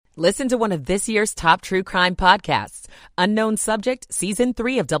Listen to one of this year's top true crime podcasts. Unknown Subject, Season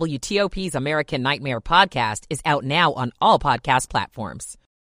 3 of WTOP's American Nightmare podcast is out now on all podcast platforms.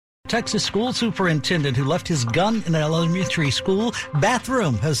 Texas school superintendent who left his gun in an elementary school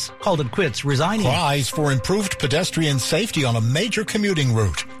bathroom has called it quits, resigning. Cries for improved pedestrian safety on a major commuting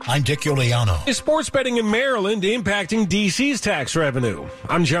route. I'm Dick Iuliano. Is sports betting in Maryland impacting D.C.'s tax revenue?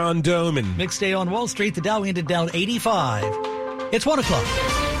 I'm John Doman. Mixed day on Wall Street. The Dow ended down 85. It's 1 o'clock.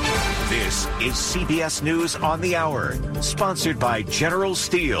 This is CBS News on the Hour, sponsored by General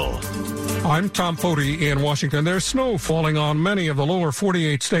Steel. I'm Tom Foti in Washington. There's snow falling on many of the lower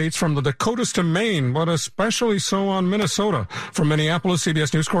 48 states from the Dakotas to Maine, but especially so on Minnesota. From Minneapolis,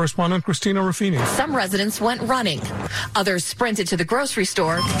 CBS News correspondent Christina Ruffini. Some residents went running. Others sprinted to the grocery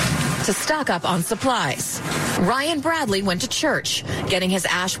store to stock up on supplies. Ryan Bradley went to church, getting his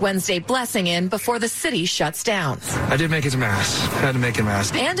Ash Wednesday blessing in before the city shuts down. I did make it to Mass. Had to make it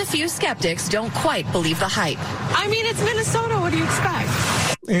Mass. And a few skeptics don't quite believe the hype. I mean, it's Minnesota. What do you expect?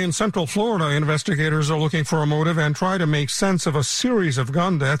 In Central Florida, investigators are looking for a motive and try to make sense of a series of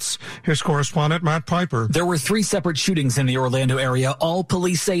gun deaths. Here's correspondent Matt Piper. There were 3 separate shootings in the Orlando area, all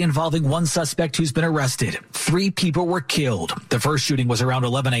police say involving one suspect who's been arrested. 3 people were killed. The first shooting was around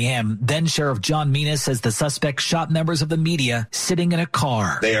 11 a.m. Then Sheriff John Mina says the suspect shot members of the media sitting in a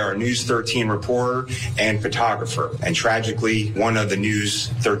car. They are a News 13 reporter and photographer. And tragically, one of the News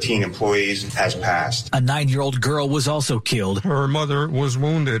 13 employees has passed. A 9-year-old girl was also killed. Her mother was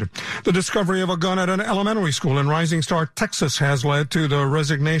wounded. The discovery of a gun at an elementary school in Rising Star, Texas, has led to the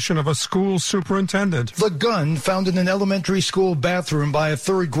resignation of a school superintendent. The gun found in an elementary school bathroom by a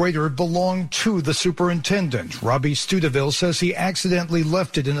 3rd grader belonged to the superintendent. Robbie Studeville says he accidentally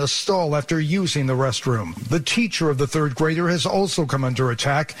left it in a stall after using the restroom. The teacher of the 3rd grader has also come under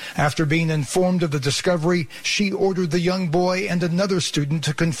attack. After being informed of the discovery, she ordered the young boy and another student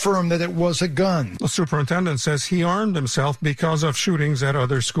to confirm that it was a gun. The superintendent says he armed himself because of shootings at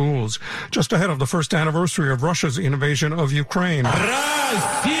other schools. Just ahead of the first anniversary of Russia's invasion of Ukraine.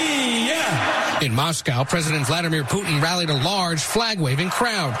 In Moscow, President Vladimir Putin rallied a large flag-waving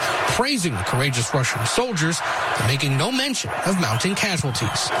crowd, praising the courageous Russian soldiers and making no mention of mounting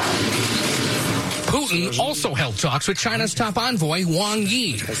casualties. Putin also held talks with China's top envoy, Wang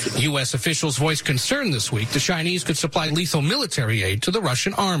Yi. U.S. officials voiced concern this week the Chinese could supply lethal military aid to the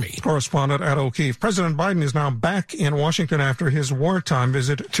Russian army. Correspondent at O'Keefe. President Biden is now back in Washington after his wartime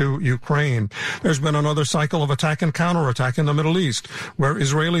visit to Ukraine. There's been another cycle of attack and counterattack in the Middle East, where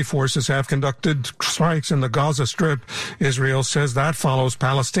Israeli forces have conducted strikes in the Gaza Strip. Israel says that follows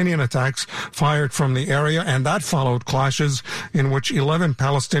Palestinian attacks fired from the area, and that followed clashes in which 11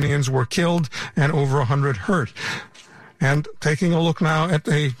 Palestinians were killed and over 100 hurt. And taking a look now at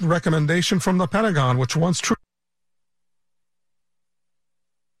a recommendation from the Pentagon, which once true.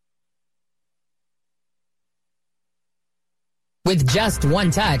 With just one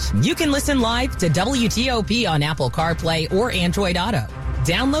touch, you can listen live to WTOP on Apple CarPlay or Android Auto.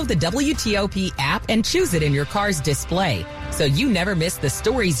 Download the WTOP app and choose it in your car's display, so you never miss the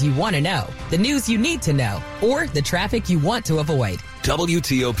stories you want to know, the news you need to know, or the traffic you want to avoid.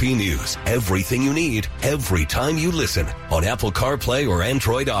 WTOP News. Everything you need, every time you listen. On Apple CarPlay or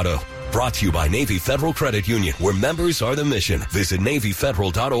Android Auto. Brought to you by Navy Federal Credit Union, where members are the mission. Visit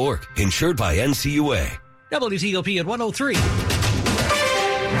NavyFederal.org. Insured by NCUA. WTOP at 103.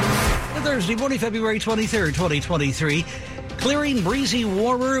 Thursday morning, February 23rd, 2023. Clearing, breezy,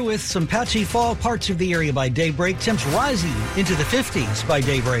 warmer with some patchy fall parts of the area by daybreak. Temps rising into the 50s by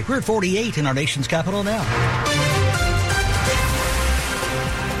daybreak. We're at 48 in our nation's capital now.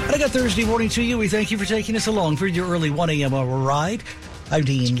 And I got Thursday morning to you. We thank you for taking us along for your early 1 a.m. hour ride. I'm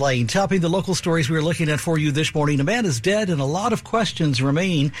Dean Lane. Topping the local stories we're looking at for you this morning. A man is dead and a lot of questions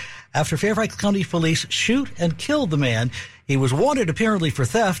remain after Fairfax County Police shoot and killed the man. He was wanted apparently for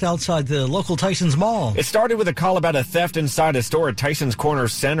theft outside the local Tysons Mall. It started with a call about a theft inside a store at Tysons Corner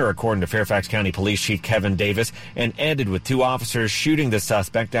Center, according to Fairfax County Police Chief Kevin Davis, and ended with 2 officers shooting the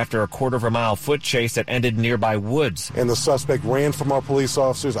suspect after a quarter-of-a-mile foot chase that ended nearby woods. And the suspect ran from our police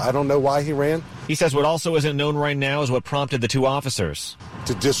officers. I don't know why he ran. He says what also isn't known right now is what prompted the 2 officers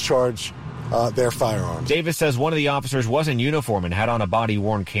to discharge their firearms. Davis says one of the officers was in uniform and had on a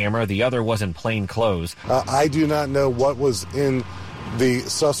body-worn camera. The other was in plain clothes. I do not know what was in the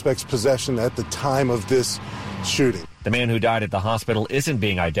suspect's possession at the time of this shooting. The man who died at the hospital isn't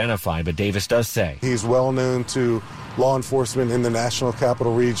being identified, but Davis does say he's well known to law enforcement in the National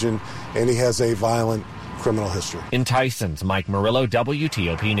Capital Region, and he has a violent criminal history. In Tysons, Mike Murillo,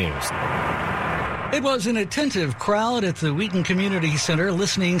 WTOP News. It was an attentive crowd at the Wheaton Community Center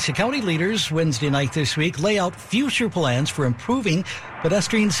listening to county leaders Wednesday night this week lay out future plans for improving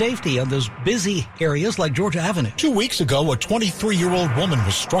pedestrian safety on those busy areas like Georgia Avenue. 2 weeks ago, a 23-year-old woman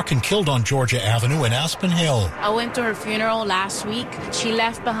was struck and killed on Georgia Avenue in Aspen Hill. I went to her funeral last week. She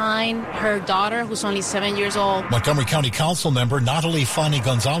left behind her daughter, who's only 7 years old. Montgomery County Council member Natalie Fanny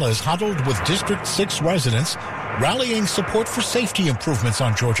Gonzalez huddled with District 6 residents, rallying support for safety improvements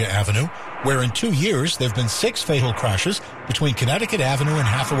on Georgia Avenue, where in 2 years there have been 6 fatal crashes between Connecticut Avenue and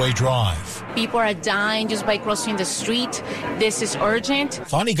Hathaway Drive. People are dying just by crossing the street. This is urgent.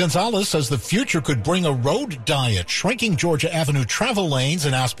 Fanny Gonzalez says the future could bring a road diet, shrinking Georgia Avenue travel lanes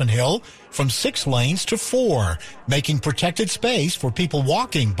in Aspen Hill from 6 lanes to 4, making protected space for people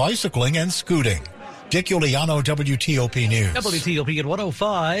walking, bicycling, and scooting. Dick Iuliano, WTOP News. WTOP at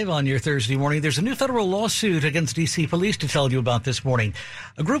 1:05 on your Thursday morning. There's a new federal lawsuit against D.C. police to tell you about this morning.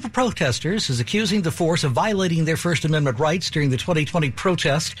 A group of protesters is accusing the force of violating their First Amendment rights during the 2020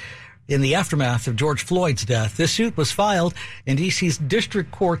 protest in the aftermath of George Floyd's death. This suit was filed in D.C.'s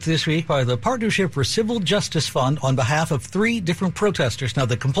district court this week by the Partnership for Civil Justice Fund on behalf of 3 different protesters. Now,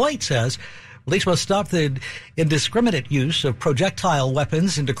 the complaint says police must stop the indiscriminate use of projectile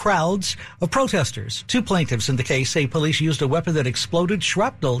weapons into crowds of protesters. 2 plaintiffs in the case say police used a weapon that exploded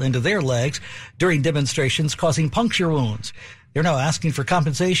shrapnel into their legs during demonstrations, causing puncture wounds. They're now asking for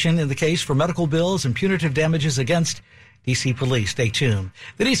compensation in the case for medical bills and punitive damages against D.C. police. Stay tuned.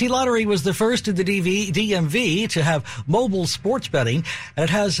 The D.C. Lottery was the first in the DMV to have mobile sports betting, and it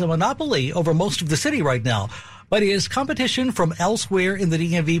has a monopoly over most of the city right now. But is competition from elsewhere in the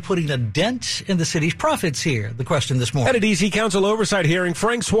DMV putting a dent in the city's profits here? The question this morning. At a D.C. Council oversight hearing,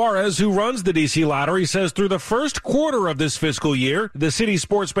 Frank Suarez, who runs the D.C. Lottery, says through the first quarter of this fiscal year, the city's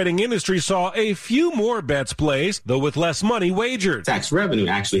sports betting industry saw a few more bets placed, though with less money wagered. Tax revenue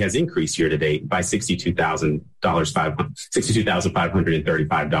actually has increased year to date by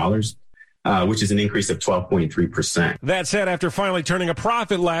 $62,535. Which is an increase of 12.3%. That said, after finally turning a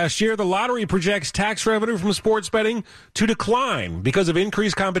profit last year, the lottery projects tax revenue from sports betting to decline because of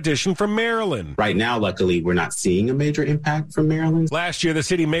increased competition from Maryland. Right now, luckily, we're not seeing a major impact from Maryland. Last year, the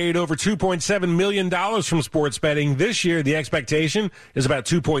city made over $2.7 million from sports betting. This year, the expectation is about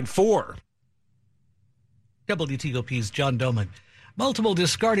 $2.4. WTOP's John Doman. Multiple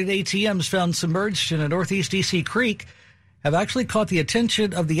discarded ATMs found submerged in a northeast D.C. creek have actually caught the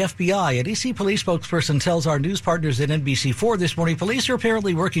attention of the FBI. A D.C. police spokesperson tells our news partners at NBC4 this morning police are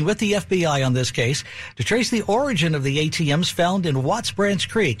apparently working with the FBI on this case to trace the origin of the ATMs found in Watts Branch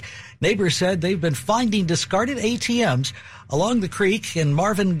Creek. Neighbors said they've been finding discarded ATMs along the creek in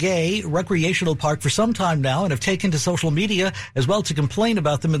Marvin Gaye Recreational Park for some time now and have taken to social media as well to complain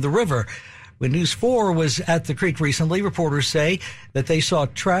about them in the river. When News 4 was at the creek recently, reporters say that they saw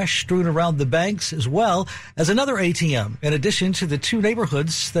trash strewn around the banks as well as another ATM, in addition to the 2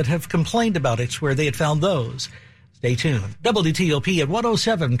 neighborhoods that have complained about it where they had found those. Stay tuned. WTOP at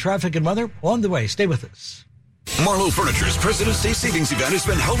 1:07, traffic and weather on the way. Stay with us. Marlowe Furniture's President's Day Savings Event has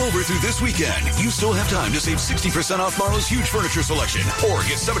been held over through this weekend. You still have time to save 60% off Marlowe's huge furniture selection or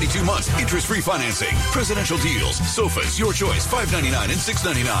get 72 months interest-free financing. Presidential deals, sofas, your choice, $5.99 and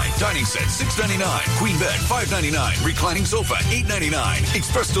 $6.99. Dining set, $6.99. Queen bed, $5.99. Reclining sofa, $8.99.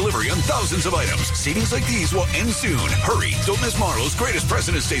 Express delivery on thousands of items. Savings like these will end soon. Hurry, don't miss Marlowe's greatest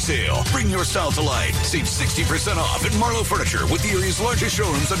President's Day sale. Bring your style to life. Save 60% off at Marlowe Furniture with the area's largest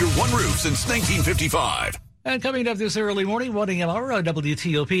showrooms under one roof since 1955. And coming up this early morning, 1 a.m. hour on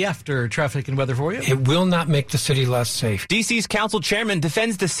WTOP after traffic and weather for you. It will not make the city less safe. DC's council chairman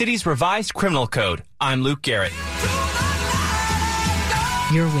defends the city's revised criminal code. I'm Luke Garrett.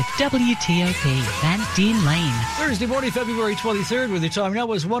 You're with WTOP, Van Dean Lane. Thursday morning, February 23rd, where the time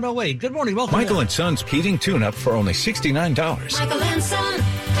now is 1:08. Good morning. Welcome. Michael and Son's heating tune-up for only $69. Michael and Son.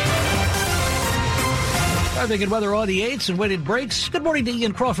 Traffic and weather on the 8s and when it breaks. Good morning to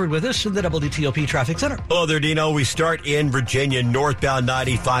Ian Crawford with us in the WTOP Traffic Center. Hello there, Dino. We start in Virginia, northbound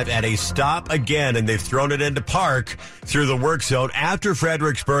 95 at a stop again, and they've thrown it into park through the work zone after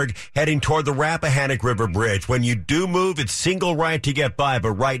Fredericksburg, heading toward the Rappahannock River Bridge. When you do move, it's single right to get by,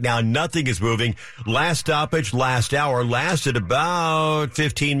 but right now nothing is moving. Last stoppage, last hour, lasted about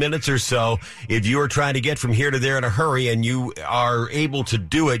 15 minutes or so. If you are trying to get from here to there in a hurry and you are able to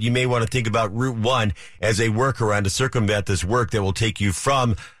do it, you may want to think about Route 1 as a workaround to circumvent this work that will take you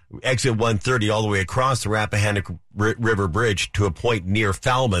from exit 130 all the way across the Rappahannock River Bridge to a point near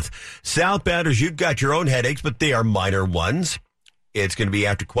Falmouth. Southbounders, you've got your own headaches, but they are minor ones. It's going to be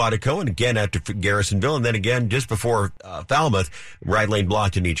after Quantico and again after Garrisonville, and then again just before Falmouth. Right lane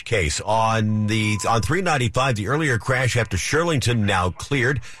blocked in each case. On 395, the earlier crash after Shirlington now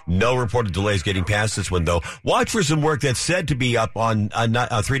cleared. No reported delays getting past this one, though. Watch for some work that's said to be up on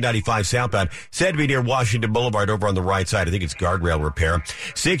 395 southbound, said to be near Washington Boulevard over on the right side. I think it's guardrail repair.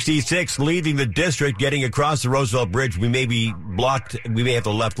 66 leaving the district, getting across the Roosevelt Bridge. We may be blocked. We may have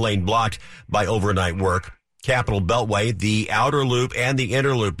the left lane blocked by overnight work. Capitol Beltway, the outer loop and the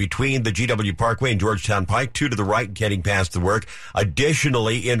inner loop between the GW Parkway and Georgetown Pike, 2 to the right getting past the work.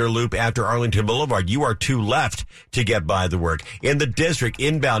 Additionally, inner loop after Arlington Boulevard, you are 2 left to get by the work. In the district,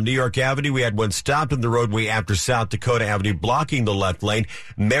 inbound New York Avenue, we had one stopped in the roadway after South Dakota Avenue, blocking the left lane.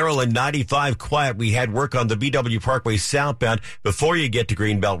 Maryland 95 quiet. We had work on the BW Parkway southbound before you get to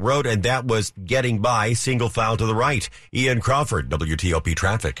Greenbelt Road, and that was getting by single file to the right. Ian Crawford, WTOP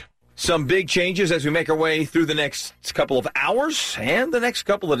Traffic. Some big changes as we make our way through the next couple of hours and the next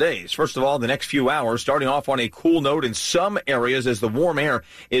couple of days. First of all, the next few hours, starting off on a cool note in some areas as the warm air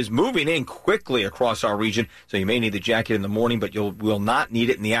is moving in quickly across our region. So you may need the jacket in the morning, but you will not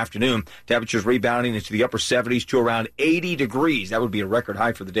need it in the afternoon. Temperatures rebounding into the upper 70s to around 80 degrees. That would be a record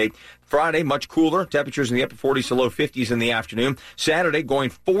high for the day. Friday, much cooler. Temperatures in the upper 40s to low 50s in the afternoon. Saturday,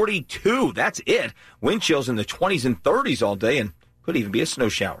 going 42. That's it. Wind chills in the 20s and 30s all day, and could even be a snow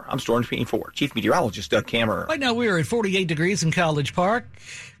shower. I'm Storm Team 4. Chief Meteorologist Doug Kammerer. Right now we're at 48 degrees in College Park,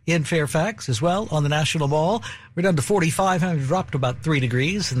 in Fairfax as well, on the National Mall. We're down to 45, having dropped about 3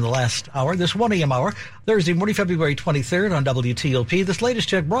 degrees in the last hour. This 1 a.m. hour, Thursday morning, February 23rd on WTOP. This latest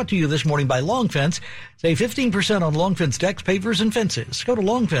check brought to you this morning by Long Fence. Save 15% on Long Fence decks, pavers, and fences. Go to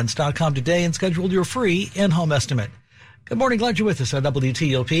longfence.com today and schedule your free in-home estimate. Good morning. Glad you're with us on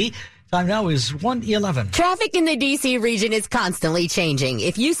WTOP. Time now is 1:11. Traffic in the D.C. region is constantly changing.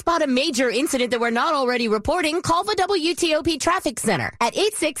 If you spot a major incident that we're not already reporting, call the WTOP Traffic Center at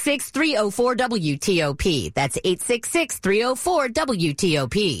 866-304-WTOP. That's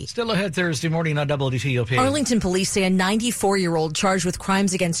 866-304-WTOP. Still ahead Thursday morning on WTOP. Arlington police say a 94-year-old charged with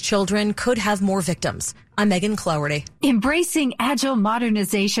crimes against children could have more victims. I'm Megan Clowerty. Embracing agile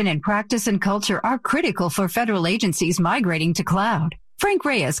modernization and practice and culture are critical for federal agencies migrating to cloud. Frank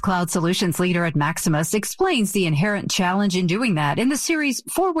Reyes, Cloud Solutions Leader at Maximus, explains the inherent challenge in doing that in the series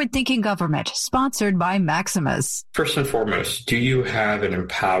Forward Thinking Government, sponsored by Maximus. First and foremost, do you have an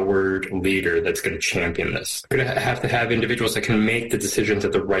empowered leader that's going to champion this? You're going to have individuals that can make the decisions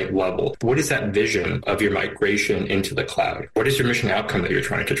at the right level. What is that vision of your migration into the cloud? What is your mission outcome that you're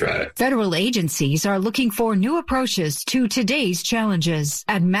trying to drive? Federal agencies are looking for new approaches to today's challenges.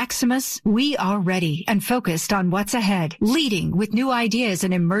 At Maximus, we are ready and focused on what's ahead, leading with new ideas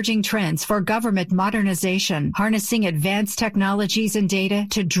and emerging trends for government modernization, harnessing advanced technologies and data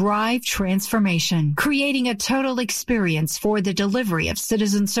to drive transformation, creating a total experience for the delivery of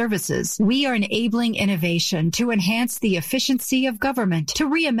citizen services. We are enabling innovation to enhance the efficiency of government, to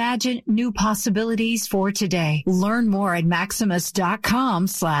reimagine new possibilities for today. Learn more at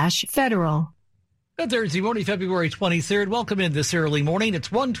maximus.com/federal. Good Thursday morning, February 23rd. Welcome in this early morning.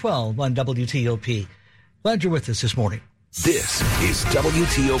 It's 1:12 on WTOP. Glad you're with us this morning. This is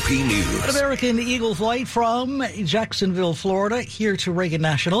WTOP News. An American Eagle flight from Jacksonville, Florida, here to Reagan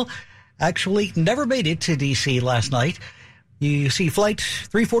National actually never made it to D.C. last night. You see, Flight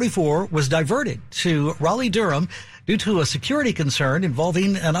 344 was diverted to Raleigh-Durham due to a security concern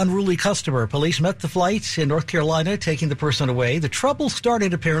involving an unruly customer. Police met the flight in North Carolina, taking the person away. The trouble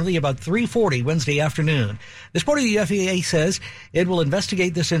started apparently about 3:40 Wednesday afternoon. This morning, the FAA says it will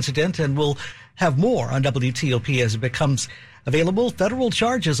investigate this incident and will have more on WTOP as it becomes available. Federal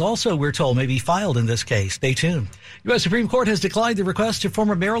charges also, we're told, may be filed in this case. Stay tuned. U.S. Supreme Court has declined the request of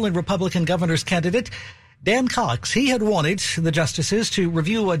former Maryland Republican governor's candidate Dan Cox. He had wanted the justices to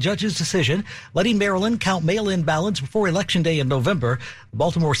review a judge's decision letting Maryland count mail-in ballots before Election Day in November. The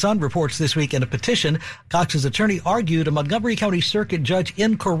Baltimore Sun reports this week in a petition, Cox's attorney argued a Montgomery County Circuit judge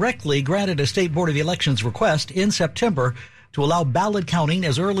incorrectly granted a State Board of Elections request in September to allow ballot counting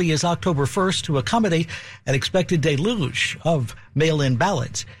as early as October 1st to accommodate an expected deluge of mail-in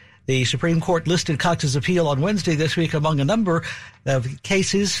ballots. The Supreme Court listed Cox's appeal on Wednesday this week among a number of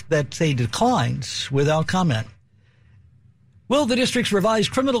cases that they declined without comment. Will the district's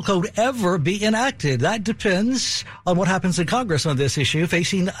revised criminal code ever be enacted? That depends on what happens in Congress on this issue,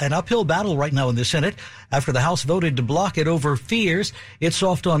 facing an uphill battle right now in the Senate after the House voted to block it over fears it's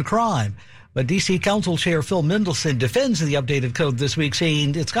soft on crime. But D.C. Council Chair Phil Mendelson defends the updated code this week,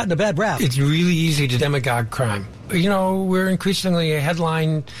 saying it's gotten a bad rap. It's really easy to demagogue crime. You know, we're increasingly a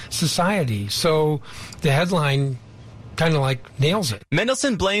headline society, so the headline kind of nails it.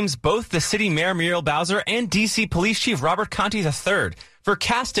 Mendelson blames both the city mayor Muriel Bowser and D.C. Police Chief Robert Conte III for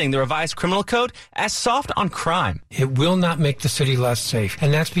casting the revised criminal code as soft on crime. It will not make the city less safe,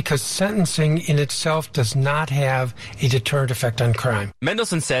 and that's because sentencing in itself does not have a deterrent effect on crime.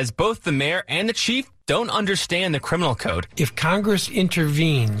 Mendelson says both the mayor and the chief don't understand the criminal code. If Congress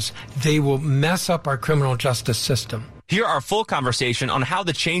intervenes, they will mess up our criminal justice system. Hear our full conversation on how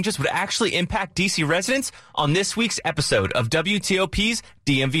the changes would actually impact D.C. residents on this week's episode of WTOP's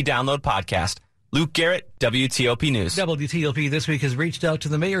DMV Download Podcast. Luke Garrett, WTOP News. WTOP this week has reached out to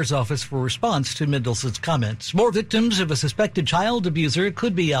the mayor's office for response to Mendelson's comments. More victims of a suspected child abuser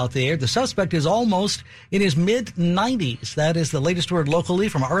could be out there. The suspect is almost in his mid-90s. That is the latest word locally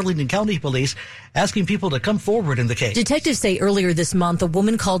from Arlington County Police, asking people to come forward in the case. Detectives say earlier this month, a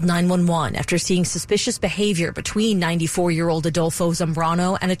woman called 911 after seeing suspicious behavior between 94-year-old Adolfo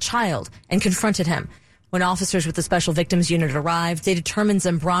Zambrano and a child and confronted him. When officers with the Special Victims Unit arrived, they determined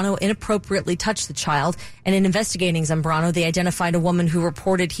Zambrano inappropriately touched the child, and in investigating Zambrano, they identified a woman who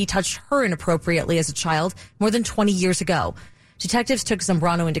reported he touched her inappropriately as a child more than 20 years ago. Detectives took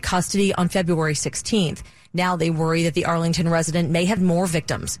Zambrano into custody on February 16th. Now they worry that the Arlington resident may have more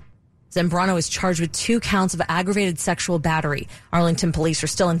victims. Zambrano is charged with 2 counts of aggravated sexual battery. Arlington police are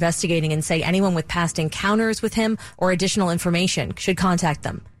still investigating and say anyone with past encounters with him or additional information should contact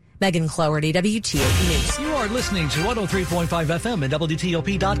them. Megan Cloherty, WTOP News. You are listening to 103.5 FM and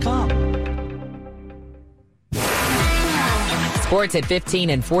WTOP.com. Sports at 15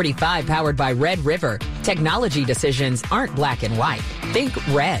 and 45, powered by Red River. Technology decisions aren't black and white. Think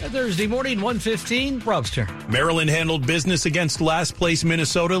red. Thursday morning, 1:15, Rob's turn. Maryland handled business against last place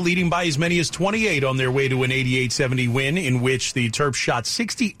Minnesota, leading by as many as 28 on their way to an 88-70 win, in which the Terps shot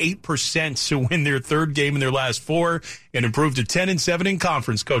 68% to win their third game in their last 4 and improved to 10-7 in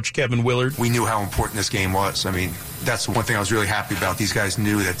conference. Coach Kevin Willard. We knew how important this game was. I mean, that's one thing I was really happy about. These guys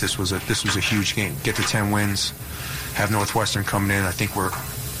knew that this was a huge game. Get to 10 wins. Have Northwestern coming in. I think we're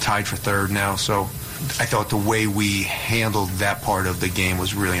tied for third now. So I thought the way we handled that part of the game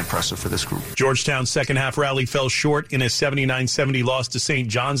was really impressive for this group. Georgetown's second half rally fell short in a 79-70 loss to St.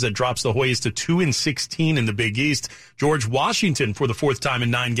 John's that drops the Hoyas to 2-16 in the Big East. George Washington, for the 4th time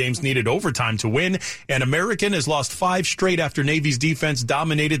in 9 games, needed overtime to win. And American has lost 5 straight after Navy's defense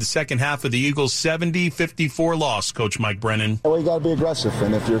dominated the second half of the Eagles' 70-54 loss. Coach Mike Brennan. Well, you got to be aggressive.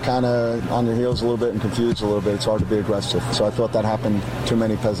 And if you're kind of on your heels a little bit and confused a little bit, it's hard to be aggressive. So I thought that happened too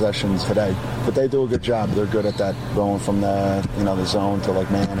many possessions today. But they do a good job. They're good at that, going from the zone to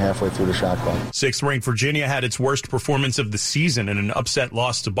man halfway through the shot clock. 6th-ranked Virginia had its worst performance of the season in an upset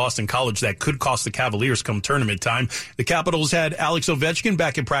loss to Boston College that could cost the Cavaliers come tournament time. The Capitals had Alex Ovechkin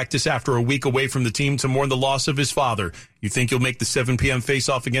back in practice after a week away from the team to mourn the loss of his father. You think he'll make the 7 p.m.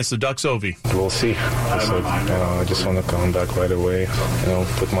 face-off against the Ducks, Ovi? We'll see. I just want to come back right away,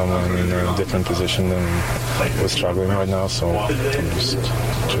 put my mind in a different position than we're struggling right now. So I'm just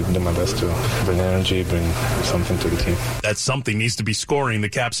trying to do my best to bring energy, bring something to the team. That something needs to be scoring. The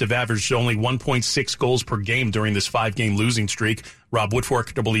Caps have averaged only 1.6 goals per game during this 5-game losing streak. Rob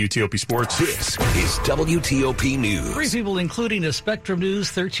Woodfork, WTOP Sports. This is WTOP News. 3 people, including a Spectrum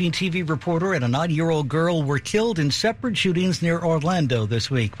News 13 TV reporter and a 9-year-old girl, were killed in separate shootings near Orlando this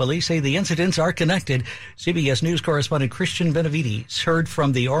week. Police say the incidents are connected. CBS News correspondent Christian Benavides heard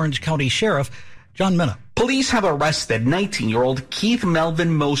from the Orange County Sheriff, John Minna. Police have arrested 19-year-old Keith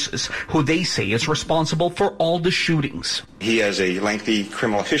Melvin Moses, who they say is responsible for all the shootings. He has a lengthy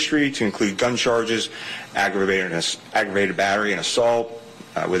criminal history to include gun charges, aggravated battery and assault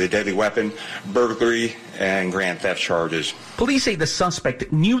with a deadly weapon, burglary, and grand theft charges. Police say the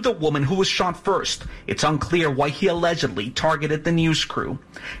suspect knew the woman who was shot first. It's unclear why he allegedly targeted the news crew.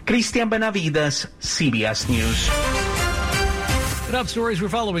 Christian Benavides, CBS News. Top stories we're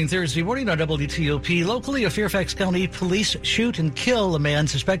following Thursday morning on WTOP. Locally, a Fairfax County police shoot and kill a man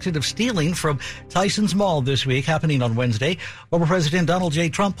suspected of stealing from Tyson's Mall this week, happening on Wednesday. Former President Donald J.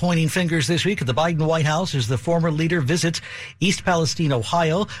 Trump pointing fingers this week at the Biden White House as the former leader visits East Palestine,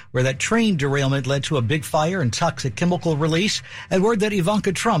 Ohio, where that train derailment led to a big fire and toxic chemical release. And word that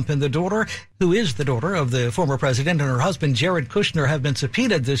Ivanka Trump and the daughter, who is the daughter of the former president, and her husband Jared Kushner, have been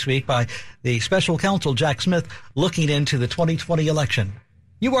subpoenaed this week by the special counsel Jack Smith, looking into the 2020 election.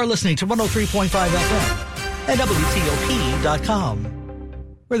 You are listening to 103.5 FM and WTOP.com,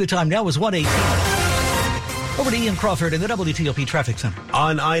 where the time now is 1:18. Over to Ian Crawford in the WTOP Traffic Center.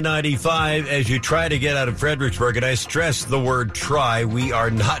 On I-95, as you try to get out of Fredericksburg, and I stress the word try, we are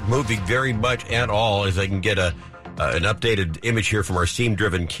not moving very much at all, as I can get a An updated image here from our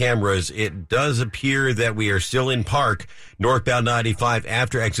steam-driven cameras. It does appear that we are still in Park, northbound 95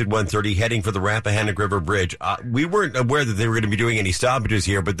 after exit 130, heading for the Rappahannock River Bridge. We weren't aware that they were going to be doing any stoppages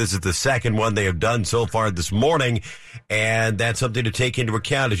here, but this is the second one they have done so far this morning, and that's something to take into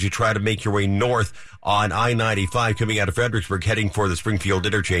account as you try to make your way north on I-95 coming out of Fredericksburg, heading for the Springfield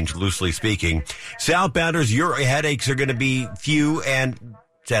interchange, loosely speaking. Southbounders, your headaches are going to be few and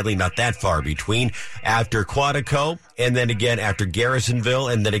sadly not that far between after Quantico, and then again after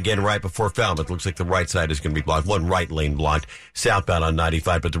Garrisonville, and then again right before Falmouth. Looks like the right side is going to be blocked. One right lane blocked southbound on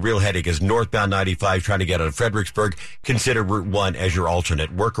 95, but the real headache is northbound 95 trying to get out of Fredericksburg. Consider Route 1 as your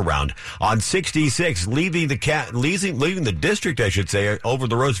alternate workaround. On 66, leaving the district, I should say, over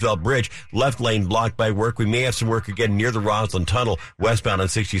the Roosevelt Bridge, left lane blocked by work. We may have some work again near the Roslyn Tunnel, westbound on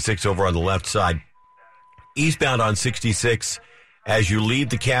 66 over on the left side. Eastbound on 66, as you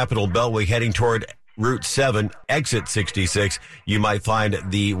leave the Capitol Beltway heading toward Route 7, exit 66, you might find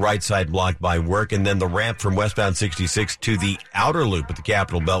the right side blocked by work, and then the ramp from westbound 66 to the outer loop at the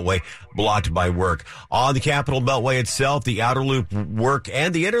Capitol Beltway blocked by work. On the Capitol Beltway itself, the outer loop work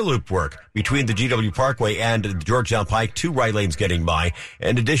and the inner loop work between the GW Parkway and the Georgetown Pike, 2 right lanes getting by,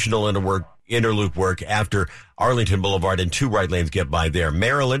 and additional inner loop work after Arlington Boulevard, and 2 right lanes get by there.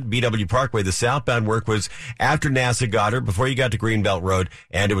 Maryland, BW Parkway, the southbound work was after NASA Goddard, before you got to Greenbelt Road,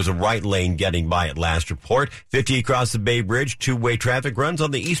 and it was a right lane getting by at last report. 50 across the Bay Bridge, 2-way traffic runs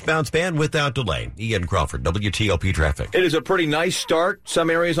on the eastbound span without delay. Ian Crawford, WTOP Traffic. It is a pretty nice start. Some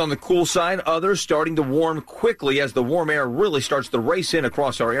areas on the cool side, others starting to warm quickly as the warm air really starts to race in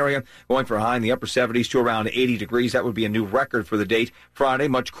across our area, going for a high in the upper 70s to around 80 degrees. That would be a new record for the date. Friday,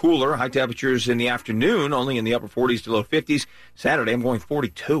 much cooler. High temperatures in the afternoon, only in the upper 40s to low 50s. Saturday, I'm going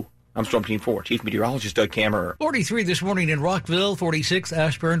 42. I'm Storm Team 4, Chief Meteorologist Doug Kammerer. 43 this morning in Rockville, 46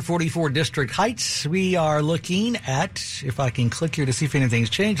 Ashburn, 44 District Heights. We are looking at, if I can click here to see if anything's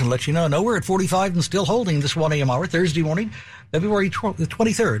changed and let you know. No, we're at 45 and still holding this 1 a.m. hour, Thursday morning, February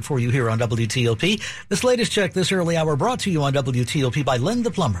 23rd for you here on WTOP. This latest check this early hour brought to you on WTOP by Len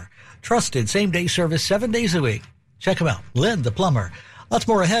the Plumber. Trusted same-day service 7 days a week. Check him out, Len the Plumber. Lots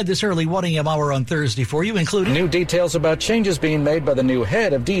more ahead this early 1 a.m. hour on Thursday for you, including new details about changes being made by the new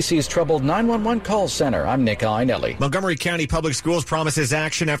head of D.C.'s troubled 911 call center. I'm Nick Einelli. Montgomery County Public Schools promises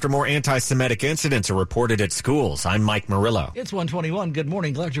action after more anti-Semitic incidents are reported at schools. I'm Mike Murillo. It's 1:21. Good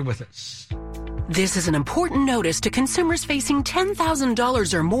morning. Glad you're with us. This is an important notice to consumers facing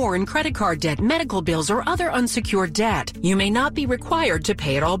 $10,000 or more in credit card debt, medical bills, or other unsecured debt. You may not be required to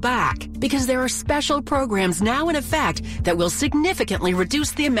pay it all back because there are special programs now in effect that will significantly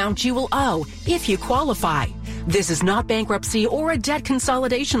reduce the amount you will owe if you qualify. This is not bankruptcy or a debt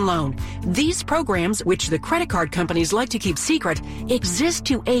consolidation loan. These programs, which the credit card companies like to keep secret, exist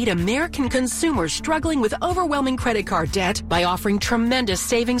to aid American consumers struggling with overwhelming credit card debt by offering tremendous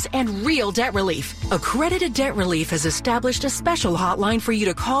savings and real debt relief. Accredited Debt Relief has established a special hotline for you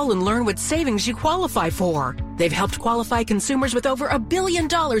to call and learn what savings you qualify for. They've helped qualify consumers with over $1 billion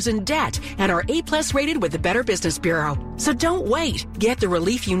in debt and are A+ rated with the Better Business Bureau. So don't wait. Get the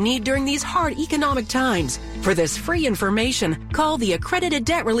relief you need during these hard economic times. For this free information, call the Accredited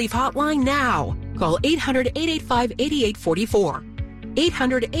Debt Relief Hotline now. Call 800-885-8844.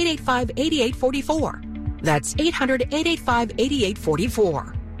 800-885-8844. That's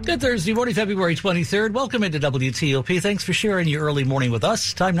 800-885-8844. Good Thursday morning, February 23rd. Welcome into WTOP. Thanks for sharing your early morning with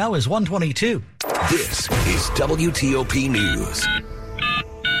us. Time now is 1:22. This is WTOP News.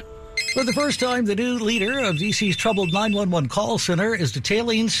 For the first time, the new leader of D.C.'s troubled 911 call center is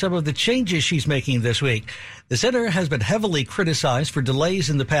detailing some of the changes she's making this week. The center has been heavily criticized for delays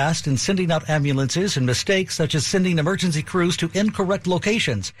in the past in sending out ambulances and mistakes such as sending emergency crews to incorrect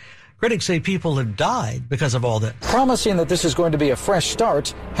locations. Critics say people have died because of all this. Promising that this is going to be a fresh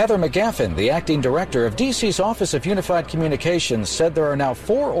start, Heather McGaffin, the acting director of D.C.'s Office of Unified Communications, said there are now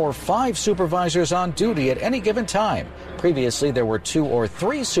 4 or 5 supervisors on duty at any given time. Previously, there were 2 or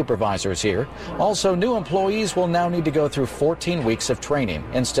 3 supervisors here. Also, new employees will now need to go through 14 weeks of training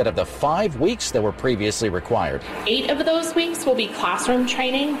instead of the 5 weeks that were previously required. 8 of those weeks will be classroom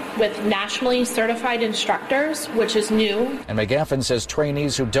training with nationally certified instructors, which is new. And McGaffin says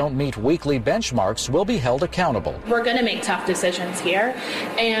trainees who don't meet weekly benchmarks will be held accountable. We're going to make tough decisions here,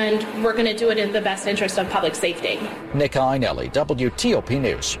 and we're going to do it in the best interest of public safety. Nick Einelli, WTOP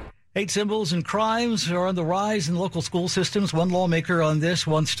News. Hate symbols and crimes are on the rise in local school systems. One lawmaker on this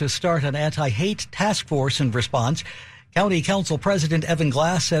wants to start an anti-hate task force in response. County Council President Evan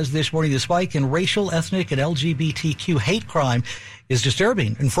Glass says this morning the spike in racial, ethnic, and LGBTQ hate crime is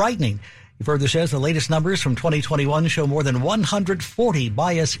disturbing and frightening. He further says the latest numbers from 2021 show more than 140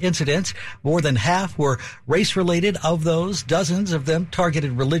 bias incidents. More than half were race-related. Of those, dozens of them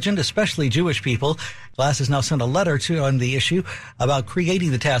targeted religion, especially Jewish people. Glass has now sent a letter on the issue about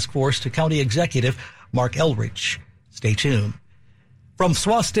creating the task force to County Executive Mark Elridge. Stay tuned. From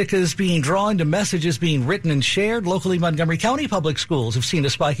swastikas being drawn to messages being written and shared, locally Montgomery County Public Schools have seen a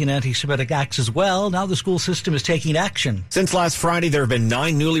spike in anti-Semitic acts as well. Now the school system is taking action. Since last Friday, there have been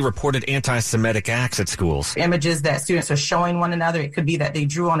 9 newly reported anti-Semitic acts at schools. Images that students are showing one another. It could be that they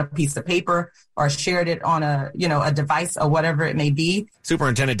drew on a piece of paper or shared it on a device or whatever it may be.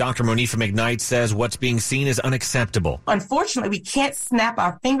 Superintendent Dr. Monifa McKnight says what's being seen is unacceptable. Unfortunately, we can't snap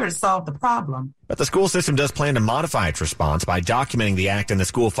our finger to solve the problem. But the school system does plan to modify its response by documenting the act in the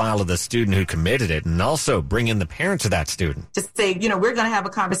school file of the student who committed it and also bring in the parents of that student. To say, we're going to have a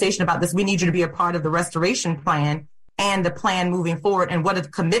conversation about this. We need you to be a part of the restoration plan and the plan moving forward, and what are the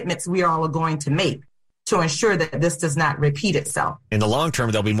commitments we all are going to make to ensure that this does not repeat itself. In the long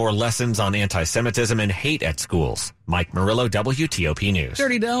term, there'll be more lessons on anti-Semitism and hate at schools. Mike Murillo, WTOP News.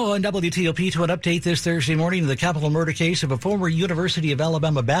 30 now on WTOP to an update this Thursday morning in the capital murder case of a former University of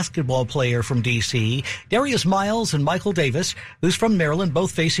Alabama basketball player from D.C., Darius Miles and Michael Davis, who's from Maryland,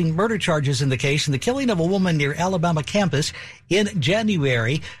 both facing murder charges in the case and the killing of a woman near Alabama campus in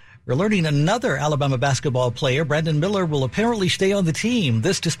January. We're learning another Alabama basketball player, Brandon Miller, will apparently stay on the team.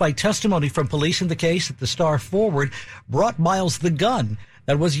 This despite testimony from police in the case that the star forward brought Miles the gun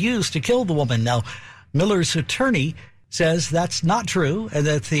that was used to kill the woman. Now, Miller's attorney says that's not true and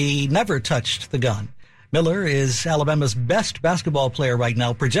that he never touched the gun. Miller is Alabama's best basketball player right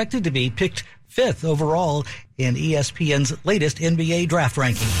now, projected to be picked 5th overall in ESPN's latest NBA draft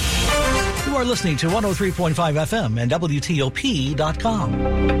ranking. You are listening to 103.5 FM and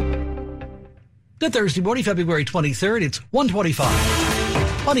WTOP.com. Good Thursday morning, February 23rd. It's 1:25.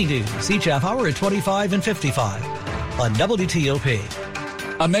 Honeydew, each half hour at 25 and 55 on WTOP.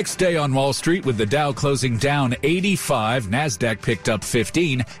 A mixed day on Wall Street with the Dow closing down 85, NASDAQ picked up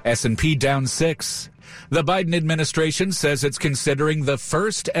 15, S&P down 6. The Biden administration says it's considering the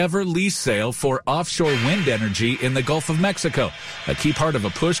first ever lease sale for offshore wind energy in the Gulf of Mexico, a key part of a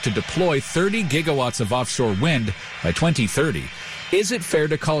push to deploy 30 gigawatts of offshore wind by 2030. Is it fair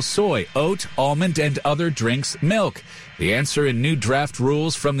to call soy, oat, almond, and other drinks milk? The answer in new draft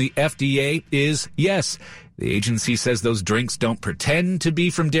rules from the FDA is yes. The agency says those drinks don't pretend to be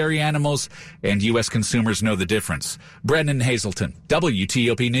from dairy animals, and U.S. consumers know the difference. Brendan Hazelton,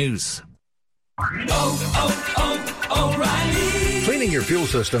 WTOP News. O'Reilly. Cleaning your fuel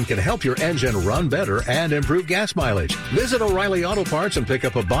system can help your engine run better and improve gas mileage. Visit O'Reilly Auto Parts and pick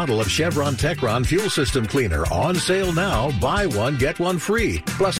up a bottle of Chevron Techron Fuel System Cleaner on sale now. Buy one, get one free. Plus